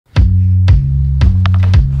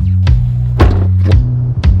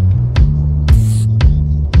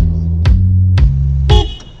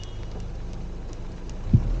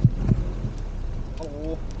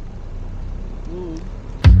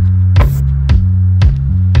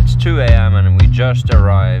just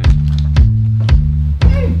arrived.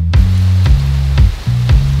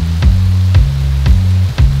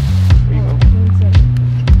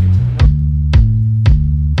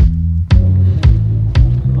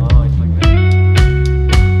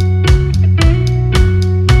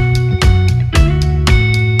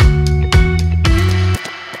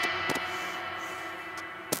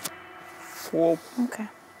 Okay.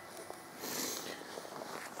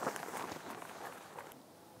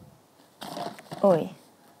 Oi.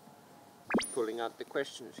 Pulling out the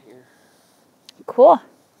questions here. Cool.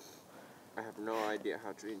 I have no idea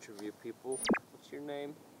how to interview people. What's your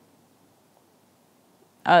name?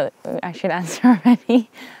 Oh, I should answer already.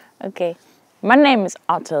 Okay. My name is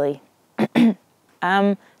Ottilie. Do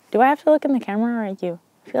I have to look in the camera or at you?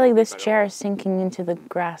 I feel like this chair is sinking into the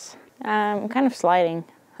grass. I'm kind of sliding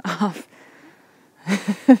off.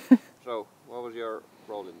 So, what was your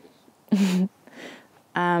role in this?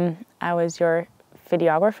 I was your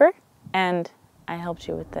videographer and I helped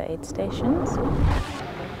you with the aid stations.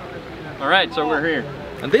 Alright, so we're here.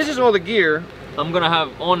 And this is all the gear I'm gonna have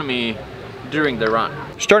on me during the run.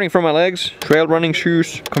 Starting from my legs, trail running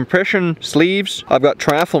shoes, compression sleeves, I've got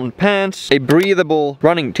triathlon pants, a breathable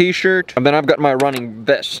running t-shirt, and then I've got my running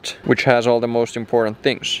vest, which has all the most important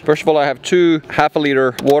things. First of all, I have 2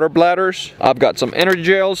 half-liter water bladders. I've got some energy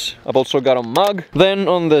gels. I've also got a mug. Then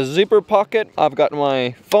on the zipper pocket, I've got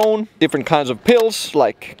my phone, different kinds of pills,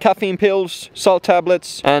 like caffeine pills, salt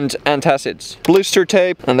tablets, and antacids, blister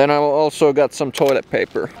tape, and then I've also got some toilet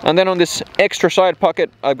paper. And then on this extra side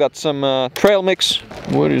pocket, I've got some trail mix.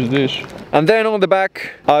 What is this? And then on the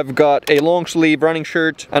back, I've got a long sleeve running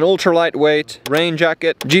shirt, an ultra lightweight rain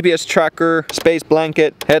jacket, GPS tracker, space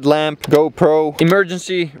blanket, headlamp, GoPro,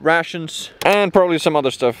 emergency rations, and probably some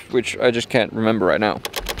other stuff, which I just can't remember right now.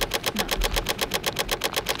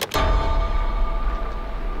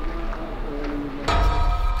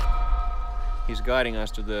 He's guiding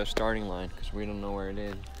us to the starting line, because we don't know where it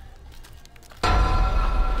is.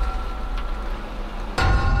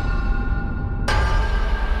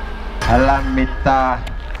 Lämmittää,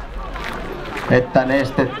 että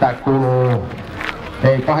nestettä kuluu.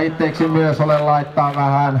 Ei pahitteeksi myös ole laittaa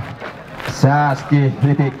vähän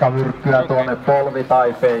sääski-litikkamyrkkyä tuonne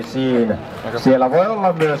polvitaipeisiin. Siellä voi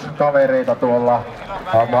olla myös kavereita tuolla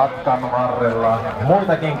matkan varrella.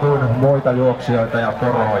 Muitakin kuin muita juoksijoita ja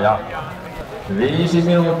poroja. 5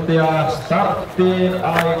 minuuttia starttiin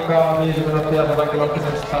aikaa, 5 minuuttia 100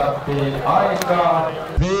 kilometrisen starttiin aikaa.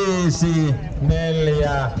 5,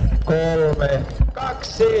 4, 3,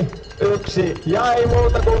 2, 1 ja ei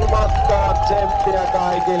muuta kuin matkaa, tsemppiä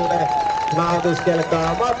kaikille.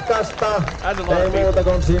 Nautiskelkaa matkasta, ei muuta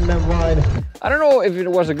kuin sinne vain. I don't know if it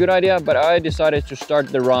was a good idea, but I decided to start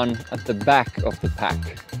the run at the back of the pack.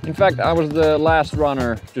 In fact, I was the last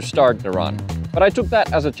runner to start the run. But I took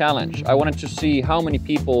that as a challenge. I wanted to see how many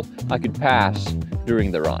people I could pass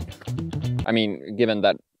during the run. I mean, given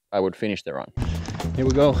that I would finish the run. Here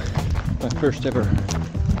we go, my first ever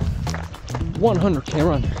 100k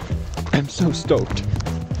run. I'm so stoked.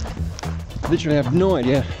 Literally have no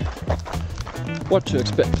idea what to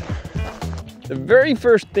expect. The very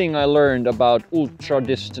first thing I learned about ultra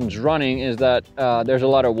distance running is that there's a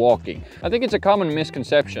lot of walking. I think it's a common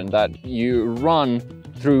misconception that you run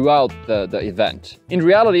throughout the event. In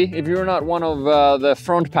reality, if you're not one of the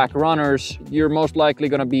front pack runners, you're most likely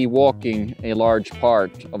going to be walking a large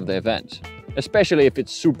part of the event, especially if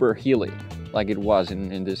it's super hilly, like it was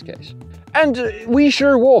in this case. And we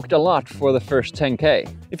sure walked a lot for the first 10k.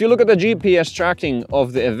 If you look at the GPS tracking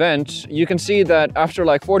of the event, you can see that after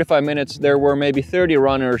like 45 minutes, there were maybe 30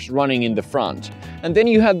 runners running in the front. And then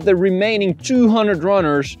you had the remaining 200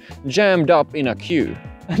 runners jammed up in a queue.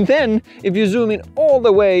 And then, if you zoom in all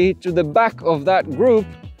the way to the back of that group,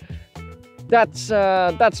 that's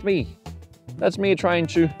me. That's me trying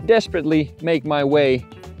to desperately make my way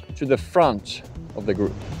to the front of the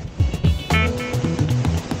group.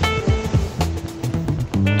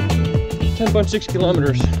 10.6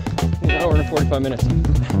 kilometers, 1 hour and 45 minutes.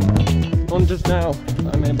 On just now,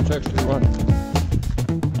 I'm able to actually run.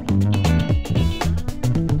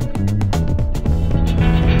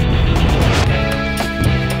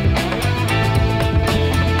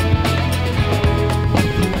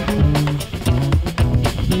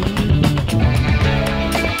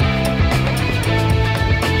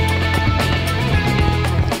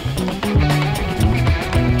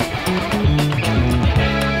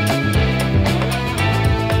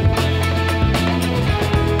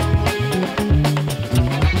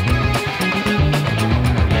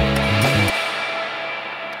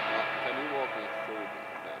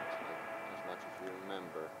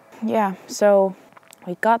 Yeah, so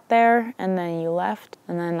We got there and then you left,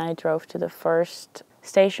 and then I drove to the first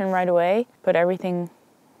station right away, put everything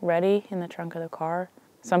ready in the trunk of the car.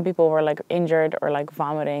 Some people were like injured or like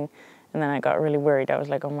vomiting, and then I got really worried. I was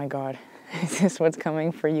like, oh my God, is this what's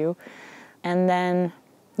coming for you? And then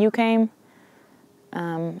you came,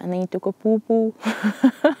 and then you took a poo-poo.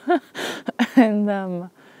 And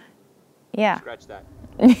yeah. Scratch that.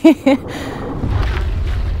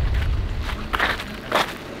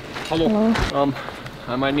 Hello.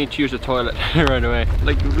 I might need to use the toilet right away.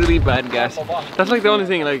 Like really bad gas. That's like the only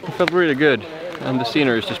thing, like it felt really good. And the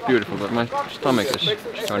scenery is just beautiful, but my stomach is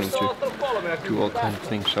starting to do all kinds of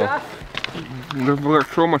things, so. There's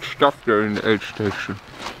so much stuff there in the aid station.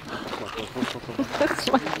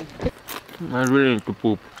 I really need to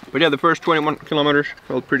poop. But yeah, the first 21 kilometers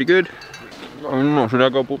felt pretty good. I don't know, should I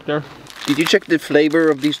go poop there? Did you check the flavor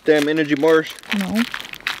of these damn energy bars? No.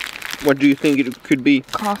 What do you think it could be?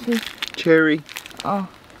 Coffee. Cherry. Oh.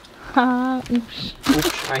 Oops.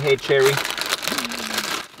 Oops, I hate cherry.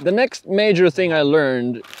 The next major thing I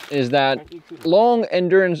learned is that long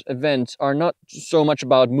endurance events are not so much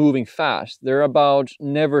about moving fast, they're about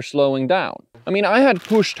never slowing down. I mean, I had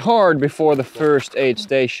pushed hard before the first aid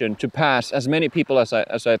station to pass as many people as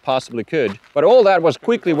I possibly could, but all that was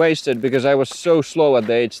quickly wasted because I was so slow at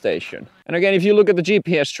the aid station. And again, if you look at the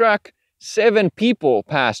GPS track, 7 people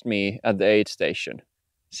passed me at the aid station.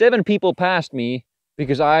 7 people passed me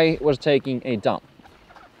because I was taking a dump.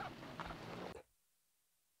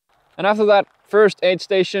 And after that first aid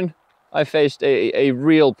station, I faced a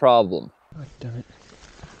real problem. God damn it.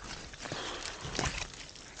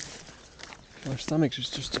 My stomach is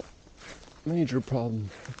just a major problem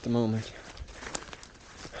at the moment.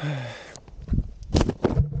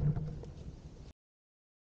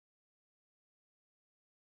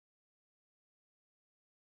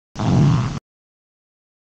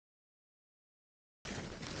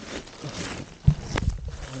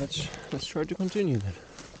 Let's try to continue then.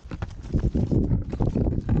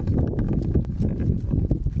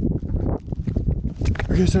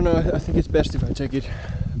 Okay, so now I think it's best if I take it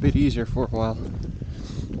a bit easier for a while,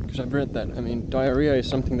 because I've read that, I mean, diarrhea is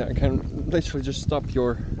something that can literally just stop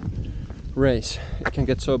your race. It can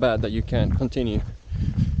get so bad that you can't continue.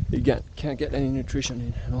 You can't get any nutrition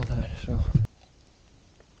in and all that, so.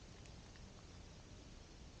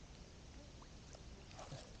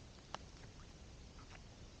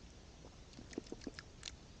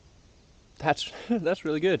 That's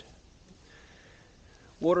really good.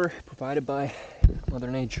 Water provided by Mother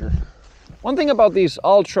Nature. One thing about these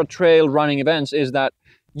ultra trail running events is that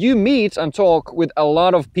you meet and talk with a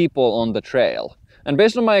lot of people on the trail. And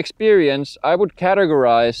based on my experience, I would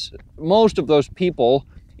categorize most of those people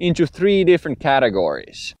into 3 different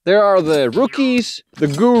categories. There are the rookies, the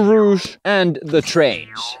gurus, and the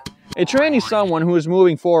trains. A train is someone who is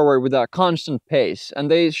moving forward with a constant pace, and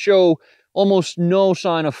they show almost no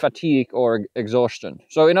sign of fatigue or exhaustion.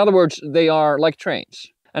 So in other words, they are like trains.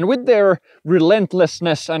 And with their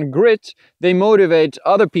relentlessness and grit, they motivate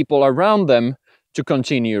other people around them to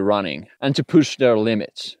continue running and to push their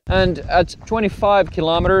limits. And at 25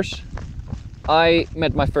 kilometers, I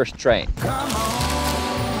met my first train. Come on,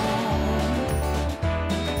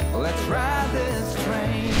 let's ride this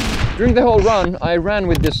train. During the whole run, I ran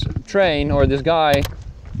with this train, or this guy,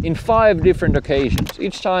 in 5 different occasions.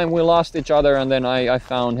 Each time we lost each other, and then I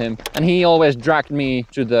found him, and he always dragged me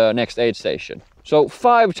to the next aid station. So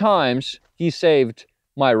 5 times he saved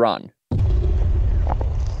my run.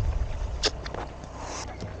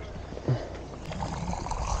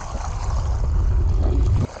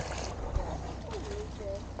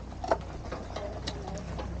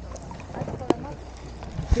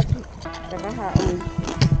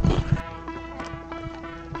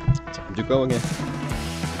 Time to go again.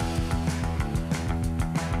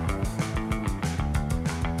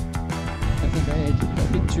 I think I ate a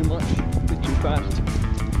bit too much, a bit too fast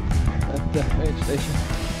at the aid station,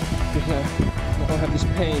 because now I have this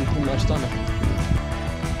pain in my stomach.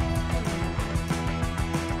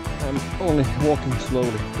 I'm only walking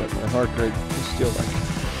slowly, but my heart rate is still like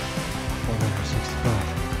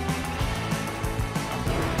 165.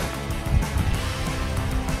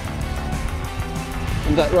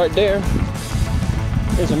 And that right there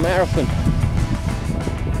is a marathon.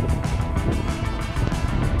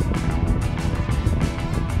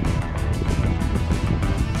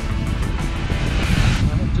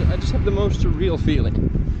 I just have the most surreal feeling,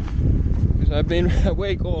 because I've been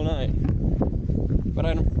awake all night, but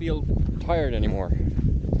I don't feel tired anymore.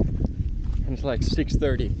 And it's like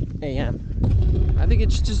 6:30 a.m. I think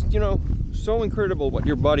it's just, you know, so incredible what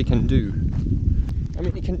your body can do. I I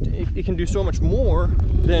mean, it can do so much more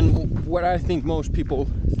than what I think most people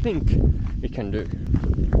think it can do.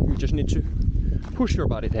 You just need to push your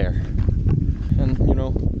body there, and you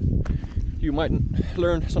know, you might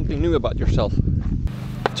learn something new about yourself.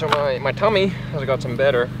 So my tummy has gotten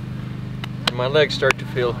better, and my legs start to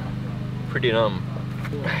feel pretty numb.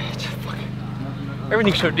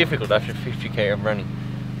 Everything's so difficult after 50k of running.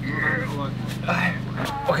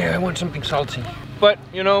 Okay, I want something salty. But,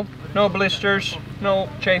 you know, no blisters, no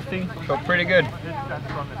chafing, so pretty good.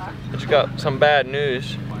 I just got some bad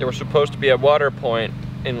news. There was supposed to be a water point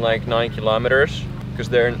in like 9 kilometers, because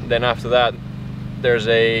then after that, there's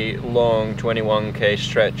a long 21k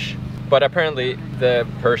stretch. But apparently the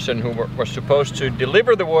person who was supposed to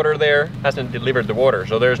deliver the water there hasn't delivered the water,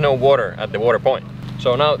 so there's no water at the water point.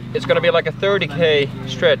 So now it's gonna be like a 30k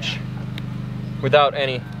stretch without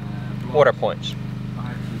any water points.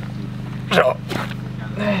 So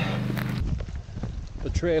the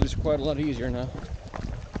trail is quite a lot easier now.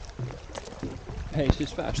 Pace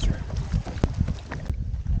is faster.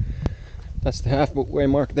 That's the halfway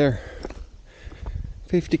mark there.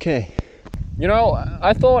 50k. You know,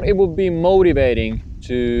 I thought it would be motivating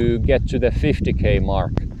to get to the 50k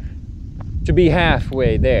mark, to be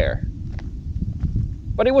halfway there.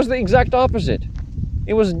 But it was the exact opposite.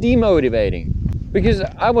 It was demotivating, because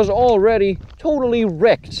I was already totally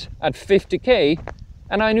wrecked at 50k,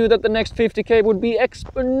 and I knew that the next 50k would be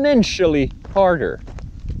exponentially harder.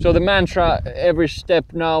 So the mantra, every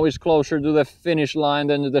step now is closer to the finish line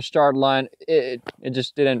than to the start line, it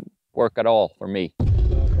just didn't work at all for me.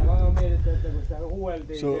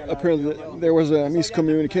 So apparently there was a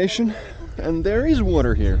miscommunication, and there is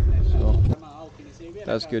water here, so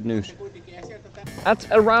that's good news. At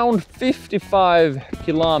around 55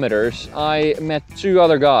 kilometers, I met two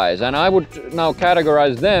other guys, and I would now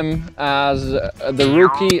categorize them as the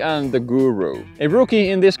rookie and the guru. A rookie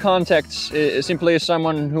in this context is simply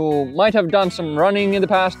someone who might have done some running in the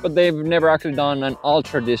past, but they've never actually done an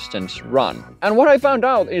ultra distance run. And what I found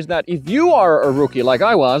out is that if you are a rookie like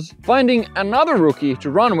I was, finding another rookie to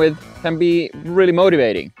run with can be really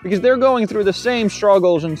motivating, because they're going through the same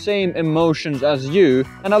struggles and same emotions as you,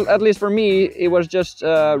 and at least for me it was just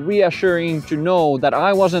reassuring to know that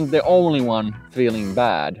I wasn't the only one feeling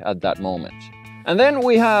bad at that moment. And then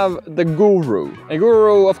we have the guru. A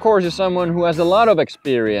guru, of course, is someone who has a lot of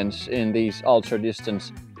experience in these ultra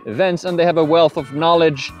distance events, and they have a wealth of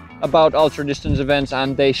knowledge about ultra distance events,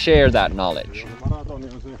 and they share that knowledge.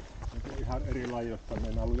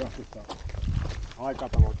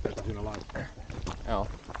 Oh.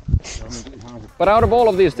 But out of all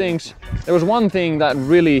of these things, there was one thing that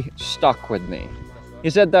really stuck with me. He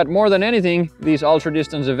said that more than anything, these ultra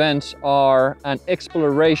distance events are an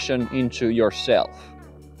exploration into yourself.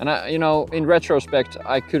 And you know, in retrospect,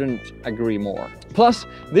 I couldn't agree more. Plus,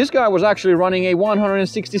 this guy was actually running a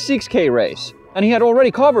 166k race, and he had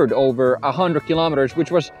already covered over 100 kilometers, which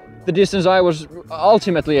was the distance I was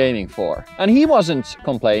ultimately aiming for. And he wasn't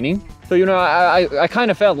complaining. So, you know, I kind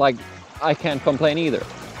of felt like I can't complain either.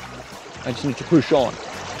 I just need to push on.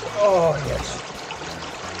 Oh, yes.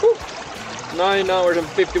 Whew. 9 hours and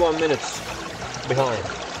 51 minutes behind.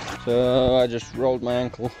 So I just rolled my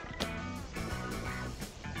ankle.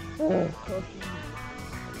 Oh.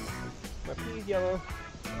 My pee is yellow.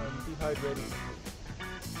 I'm dehydrated.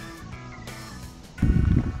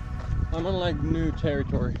 I'm on like new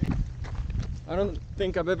territory. I don't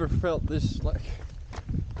think I've ever felt this like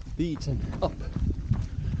beaten up.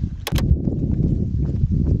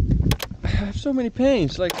 I have so many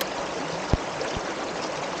pains, like we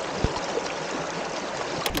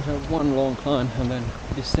have one long climb and then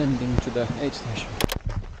descending to the aid station.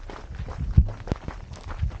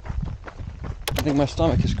 I think my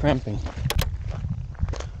stomach is cramping.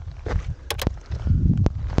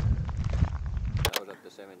 That was at the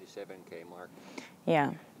 77k mark.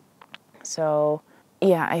 Yeah. So,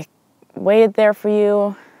 yeah, I waited there for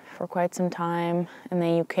you for quite some time, and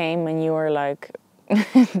then you came and you were like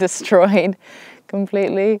destroyed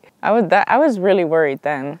completely. I was really worried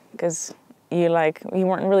then, because you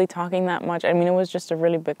weren't really talking that much. I mean, it was just a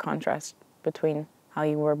really big contrast between how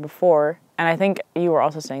you were before, and I think you were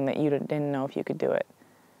also saying that you didn't know if you could do it.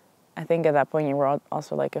 I think at that point you were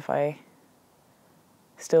also like, if I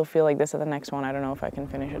still feel like this at the next one, I don't know if I can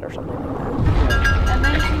finish it or something like that. And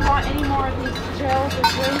then if you want any more of these trails or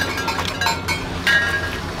drinks.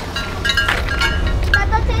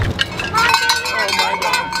 Oh my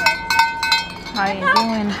god. How you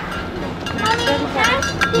doing?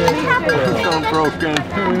 I'm so broken.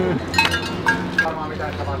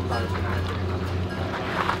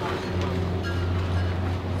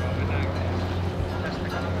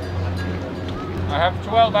 I have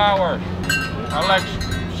 12 hours. I'll like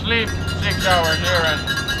sleep 6 hours here and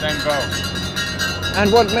then go.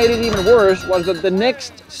 And what made it even worse was that the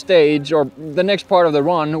next stage or the next part of the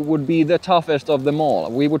run would be the toughest of them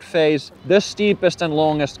all. We would face the steepest and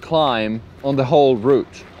longest climb on the whole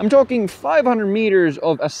route. I'm talking 500 meters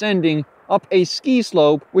of ascending up a ski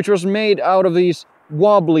slope which was made out of these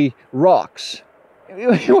wobbly rocks.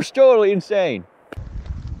 It was totally insane.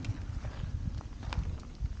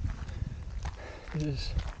 It is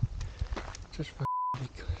just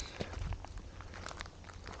ridiculous.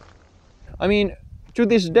 I mean, to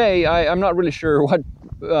this day, I'm not really sure what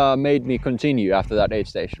made me continue after that aid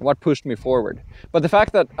station, what pushed me forward. But the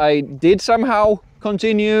fact that I did somehow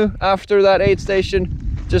continue after that aid station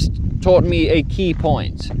just taught me a key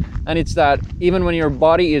point. And it's that even when your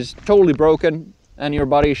body is totally broken and your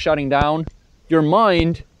body is shutting down, your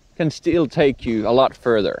mind can still take you a lot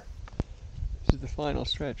further. This is the final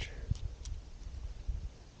stretch.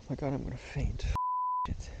 Oh my god, I'm gonna faint.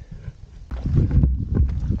 Shit.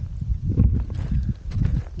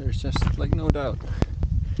 There's just like no doubt.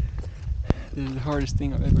 This is the hardest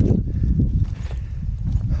thing I've ever done.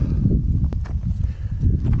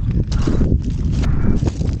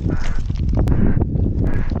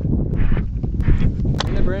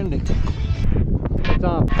 Never ending.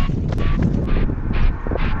 Stop.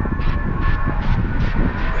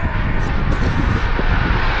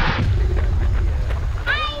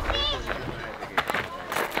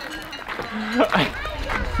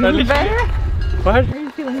 Feeling better? What? Are you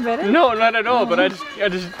feeling better? No, not at all. But I just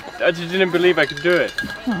didn't believe I could do it.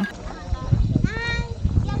 Huh.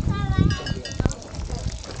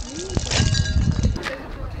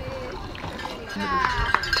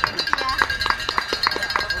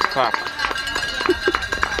 Fuck.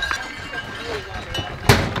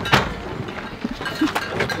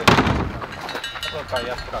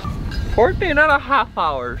 14.5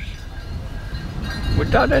 hours.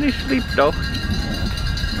 Without any sleep though.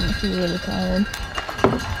 I feel really tired.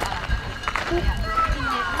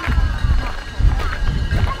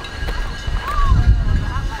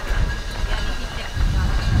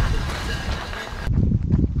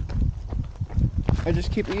 I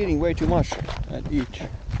just keep eating way too much at each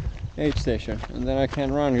aid station, and then I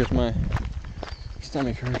can't run because my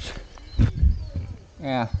stomach hurts.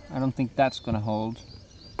 Yeah, I don't think that's gonna hold.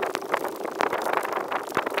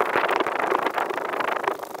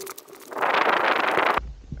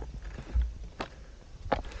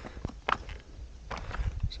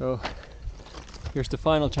 So here's the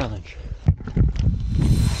final challenge.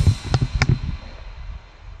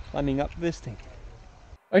 Climbing up this thing.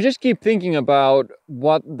 I just keep thinking about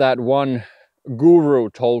what that one guru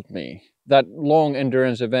told me, that long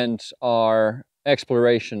endurance events are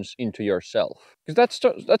explorations into yourself. Because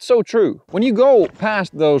that's so true. When you go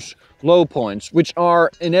past those low points, which are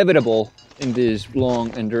inevitable in these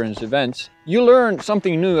long endurance events, you learn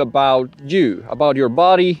something new about you, about your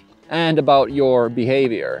body, and about your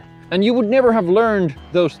behavior. And you would never have learned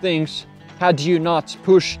those things had you not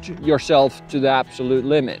pushed yourself to the absolute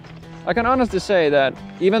limit. I can honestly say that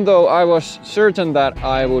even though I was certain that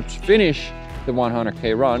I would finish the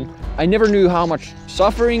 100k run, I never knew how much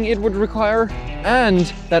suffering it would require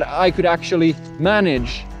and that I could actually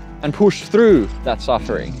manage and push through that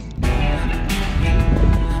suffering. That's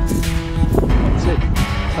it.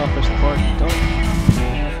 Toughest part done.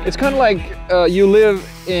 It's kind of like you live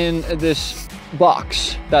in this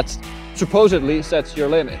box that supposedly sets your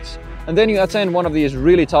limits. And then you attend one of these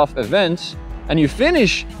really tough events and you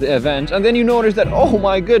finish the event and then you notice that, oh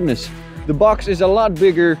my goodness, the box is a lot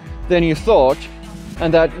bigger than you thought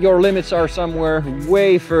and that your limits are somewhere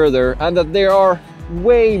way further and that there are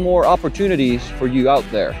way more opportunities for you out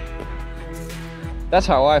there. That's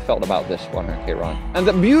how I felt about this 100k run. And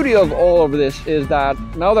the beauty of all of this is that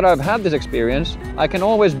now that I've had this experience, I can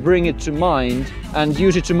always bring it to mind and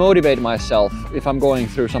use it to motivate myself if I'm going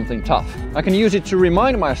through something tough. I can use it to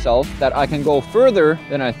remind myself that I can go further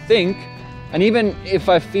than I think, and even if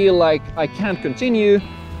I feel like I can't continue,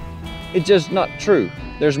 it's just not true.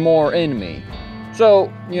 There's more in me. So,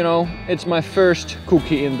 you know, it's my first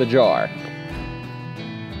cookie in the jar.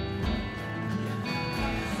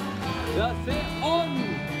 Ja se on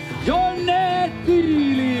Jonne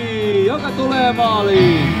Tiili, joka tulee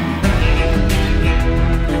maaliin.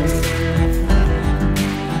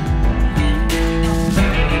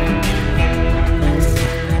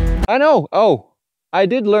 I know. Oh, I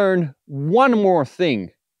did learn one more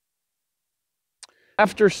thing.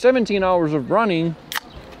 After 17 hours of running,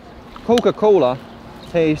 Coca-Cola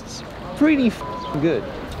tastes pretty good.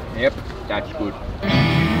 Yep, that's good.